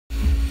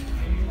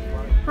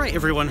Right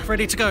everyone,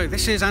 ready to go.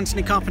 This is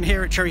Antony Carpen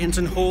here at Cherry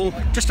Hinton Hall,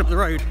 just up the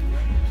road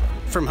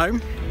from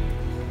home.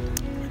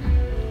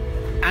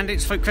 And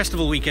it's Folk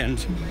Festival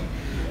weekend.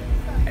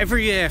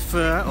 Every year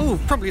for,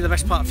 probably the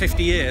best part of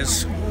 50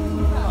 years,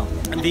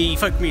 the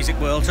folk music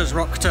world has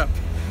rocked up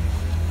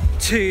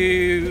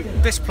to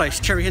this place,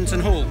 Cherry Hinton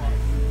Hall,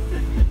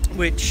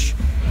 which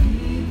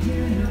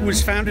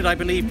was founded, I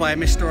believe, by a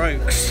Mr.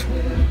 Oakes.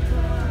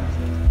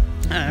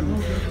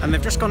 And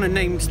they've just gone and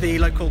named the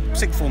local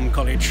sixth form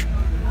college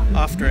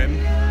after him.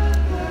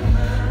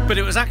 But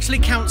it was actually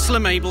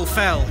Councillor Mabel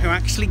Fell who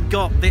actually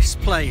got this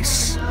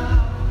place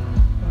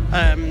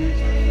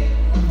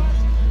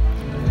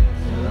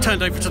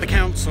turned over to the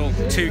council,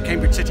 to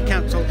Cambridge City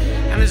Council,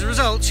 and as a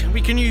result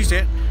we can use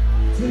it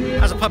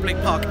as a public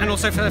park and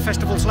also for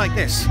festivals like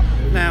this.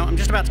 Now I'm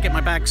just about to get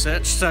my bag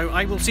searched, so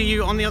I will see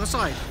you on the other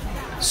side.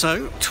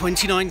 So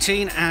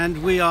 2019,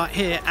 and we are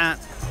here at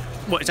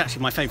what is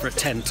actually my favourite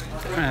tent,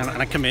 and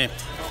I come here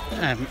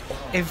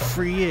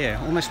every year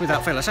almost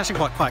without fail. It's actually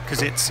quite quiet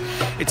because it's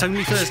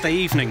only Thursday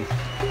evening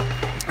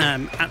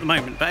at the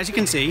moment, but as you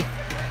can see,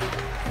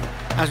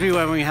 as we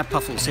were when we had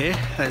Puffles here,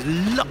 there's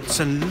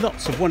lots and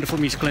lots of wonderful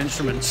musical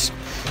instruments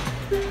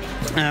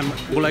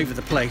all over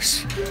the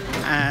place,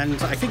 and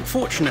I think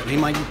fortunately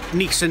my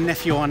niece and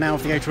nephew are now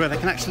of the age where they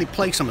can actually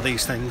play some of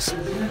these things.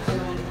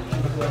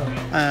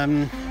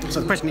 So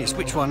the question is,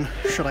 which one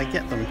should I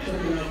get them?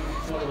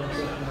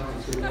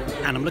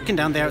 And I'm looking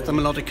down there at the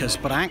melodicas,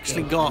 but I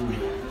actually got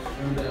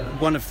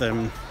one of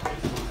them,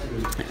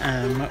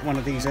 one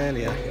of these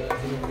earlier,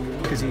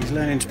 because he's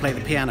learning to play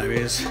the piano,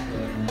 is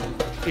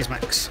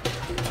Max.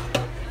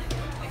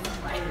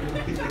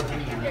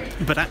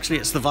 But actually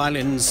it's the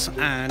violins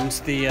and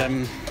the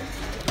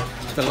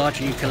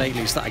larger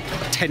ukuleles that I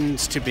tend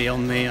to be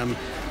on the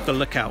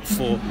lookout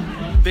for.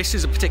 This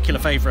is a particular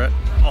favourite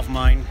of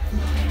mine,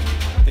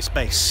 this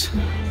bass,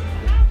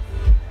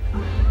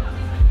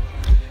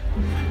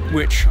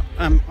 which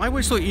I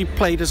always thought you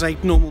played as a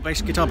normal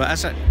bass guitar, but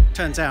as it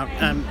turns out,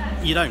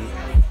 you don't.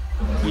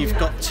 You've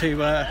got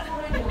to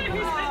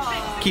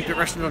keep it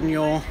rested on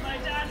your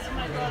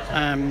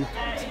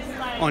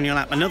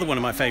lap. Another one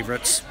of my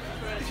favourites,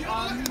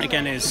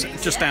 again, is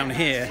just down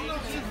here,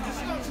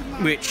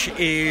 which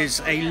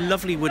is a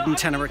lovely wooden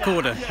tenor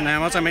recorder.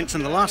 Now, as I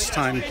mentioned the last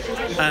time,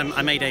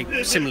 I made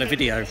a similar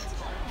video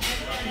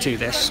to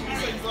this.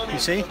 You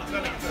see?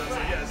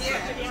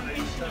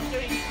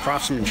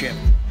 Craftsmanship.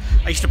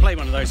 I used to play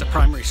one of those at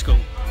primary school,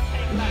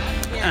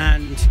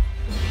 and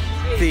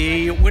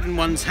the wooden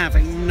ones have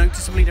a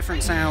noticeably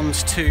different sound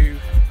to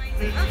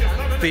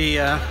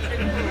the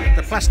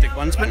plastic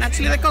ones, but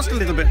naturally they cost a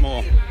little bit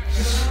more.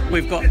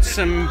 We've got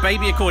some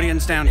baby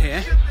accordions down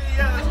here,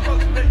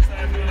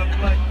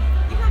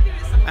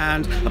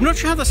 and I'm not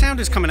sure how the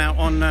sound is coming out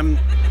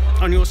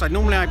on your side.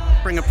 Normally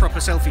I bring a proper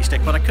selfie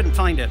stick, but I couldn't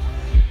find it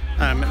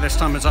this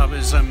time as I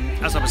was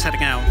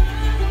heading out.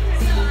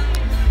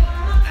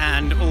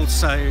 And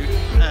also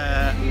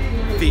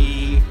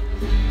the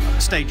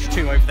stage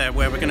 2 over there,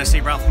 where we're going to see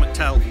Ralph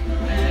McTell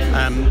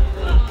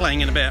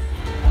playing in a bit,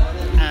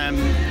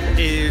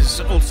 is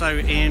also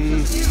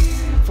in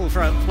full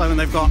flow, and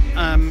they've got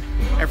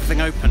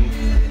everything open.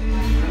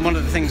 One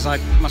of the things I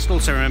must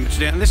also remember to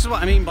do, and this is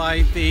what I mean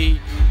by the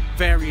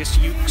various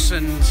ukes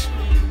and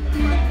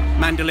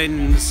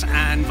mandolins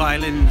and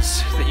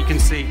violins that you can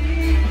see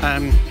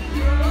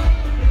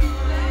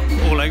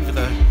all over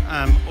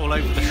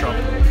the shop.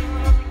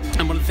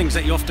 And one of the things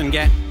that you often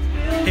get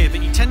here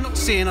that you tend not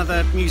to see in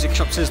other music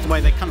shops is the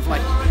way they kind of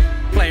like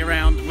play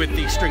around with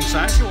the strings. So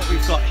actually what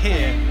we've got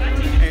here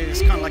is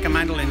kind of like a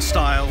mandolin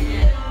style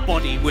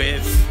body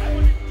with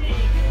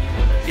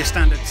your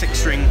standard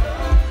 6-string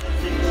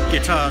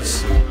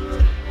guitars.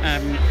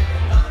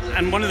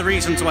 And one of the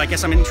reasons why I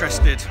guess I'm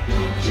interested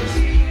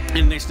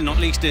in this, and not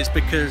least, is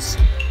because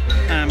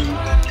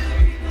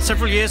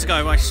several years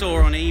ago I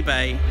saw on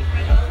eBay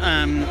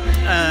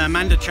a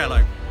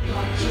mandocello.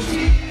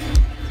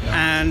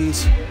 And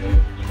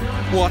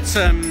what,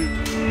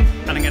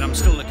 and again I'm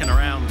still looking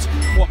around,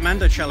 what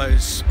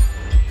mandocellos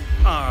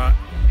are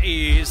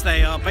is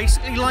they are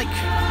basically like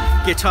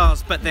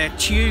guitars, but they're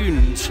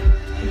tuned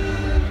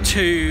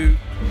to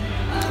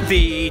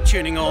the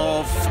tuning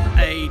of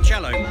a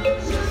cello,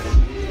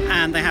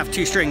 and they have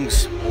 2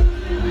 strings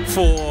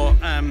for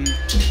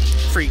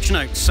each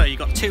note. So you've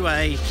got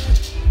 2A,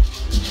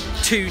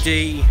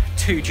 2D,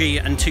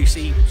 2G and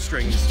 2C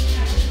strings.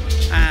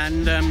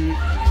 And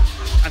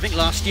I think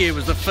last year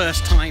was the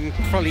first time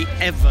probably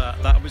ever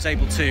that I was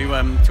able to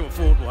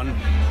afford one,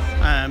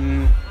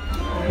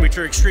 which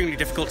are extremely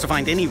difficult to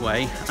find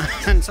anyway,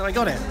 and so I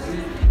got it.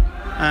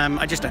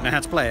 I just don't know how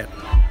to play it.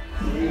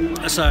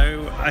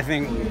 So I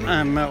think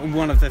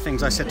one of the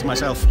things I said to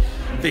myself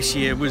this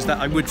year was that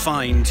I would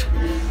find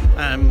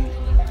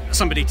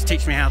somebody to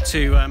teach me how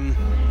to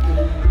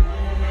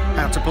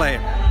play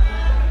it.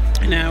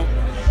 Now,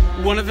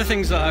 one of the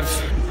things that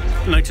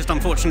I've noticed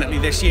unfortunately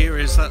this year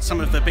is that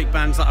some of the big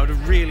bands that I would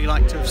have really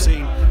liked to have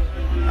seen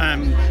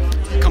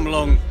come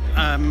along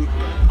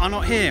are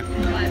not here,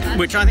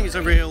 which I think is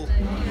a real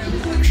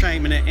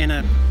shame, and in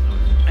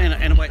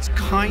a way it's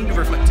kind of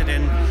reflected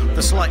in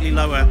the slightly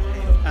lower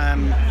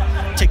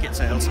ticket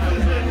sales.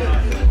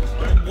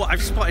 What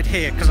I've spotted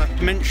here, because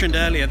I've mentioned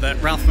earlier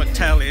that Ralph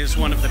McTell is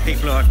one of the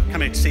people who I've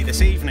come in to see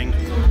this evening,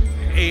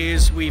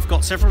 is we've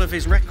got several of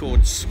his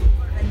records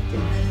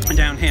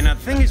down here. Now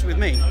the thing is with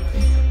me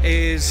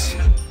is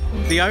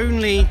the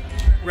only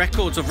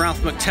records of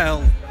Ralph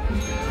McTell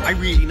I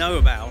really know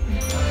about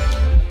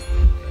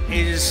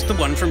is the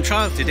one from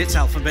childhood. It's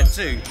Alphabet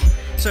Zoo.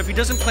 So if he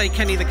doesn't play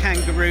Kenny the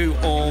Kangaroo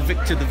or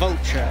Victor the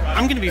Vulture,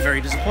 I'm going to be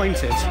very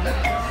disappointed.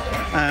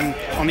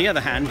 On the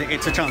other hand,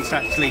 it's a chance to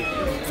actually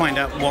find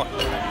out what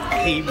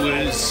he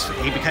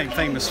became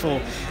famous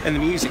for in the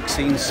music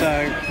scene.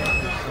 So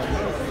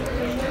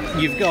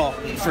you've got,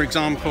 for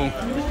example,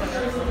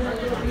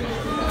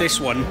 this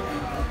one,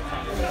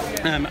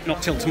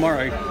 Not Till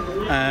Tomorrow,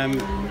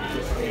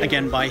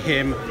 again by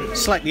him.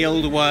 Slightly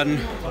older one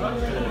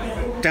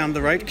down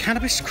the road,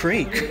 Cannabis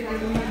Creek.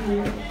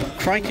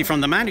 Crikey, from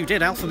the man who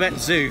did Alphabet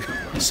Zoo,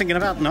 singing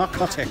about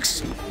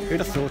narcotics. Who'd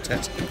have thought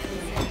it?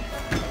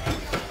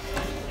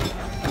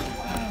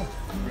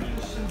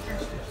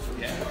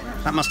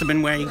 That must have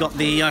been where he got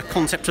the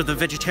concept of the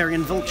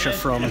vegetarian vulture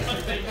from.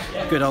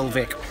 Good old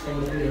Vic.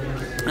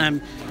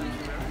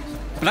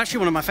 But actually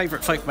one of my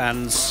favourite folk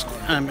bands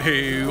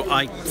who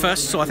I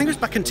first saw, I think it was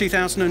back in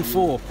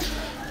 2004,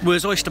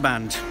 was Oyster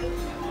Band.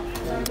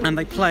 And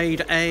they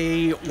played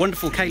a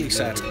wonderful Cayley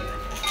set.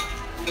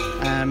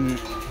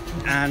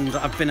 And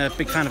I've been a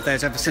big fan of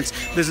theirs ever since.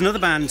 There's another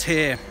band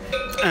here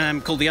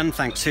called The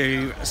Unthanks,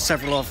 who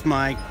several of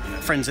my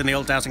friends in the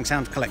Old Dowsing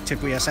Sound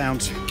Collective, We Are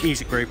Sound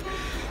music group,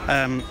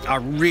 are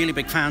really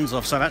big fans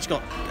of. So I've actually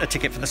got a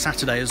ticket for the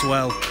Saturday as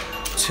well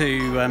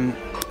to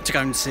go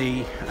and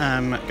see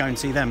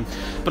them.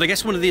 But I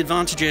guess one of the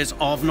advantages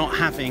of not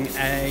having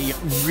a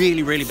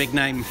really, really big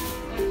name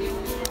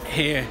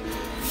here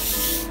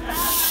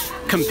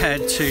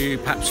compared to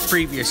perhaps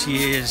previous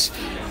years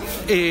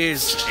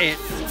is it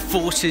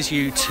forces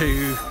you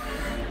to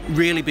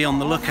really be on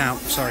the lookout,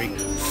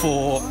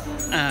 for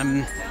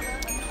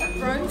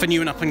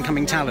new and up and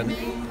coming talent.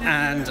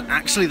 And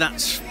actually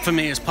that's, for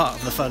me, is part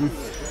of the fun.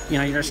 You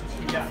know,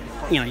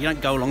 you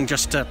don't go along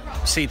just to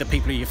see the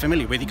people who you're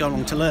familiar with, you go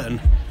along to learn.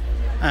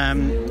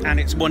 And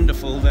it's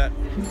wonderful that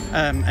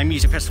a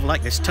music festival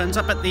like this turns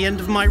up at the end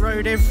of my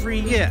road every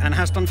year and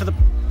has done for the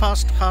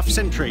past half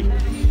century.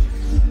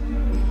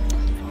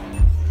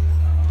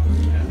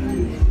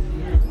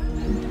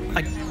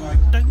 I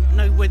don't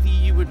know whether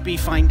you would be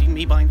finding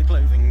me buying the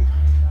clothing,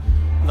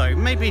 though.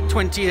 Maybe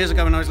 20 years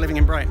ago when I was living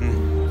in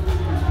Brighton.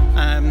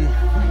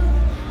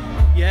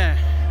 Yeah,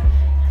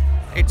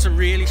 it's a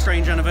really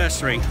strange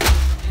anniversary,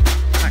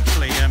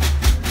 actually,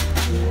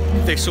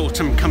 this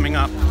autumn coming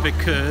up,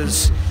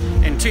 because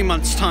in 2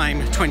 months'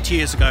 time, 20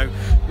 years ago,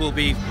 will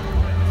be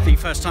the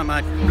first time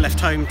I left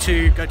home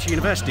to go to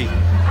university.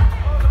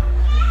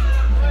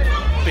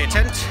 Be a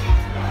tent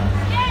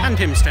and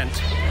hymns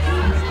tent.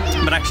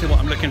 But actually what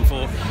I'm looking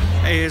for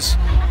is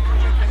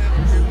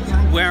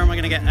where am I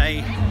going to get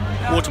a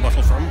water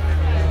bottle from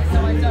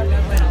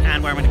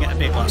and where am I going to get a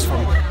beer glass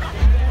from.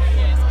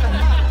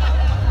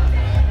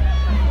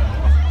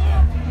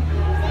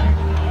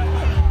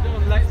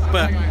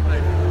 But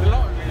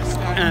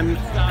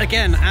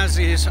again, as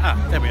is...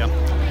 there we are.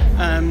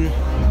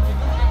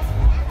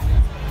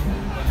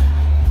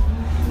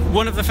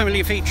 One of the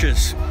familiar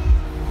features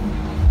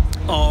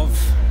of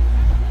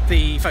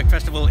the folk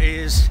festival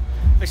is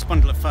this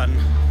bundle of fun,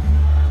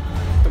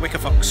 the Wicker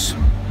Fox.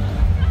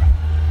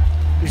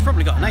 He's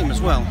probably got a name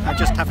as well, I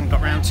just haven't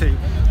got round to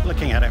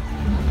looking at it.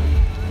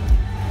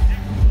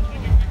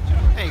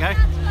 There you go.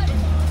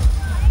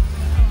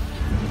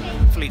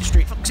 Fleet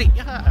Street Foxy,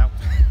 your heart out.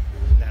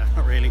 No,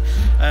 not really.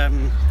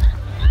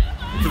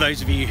 For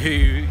those of you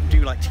who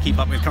do like to keep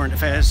up with current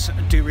affairs,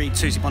 do read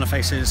Susie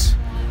Boniface's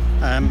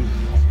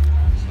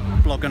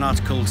blog and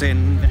articles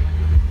in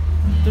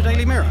the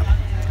Daily Mirror.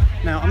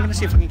 Now I'm going to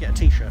see if I can get a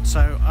t-shirt,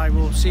 so I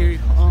will see you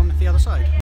on the other side.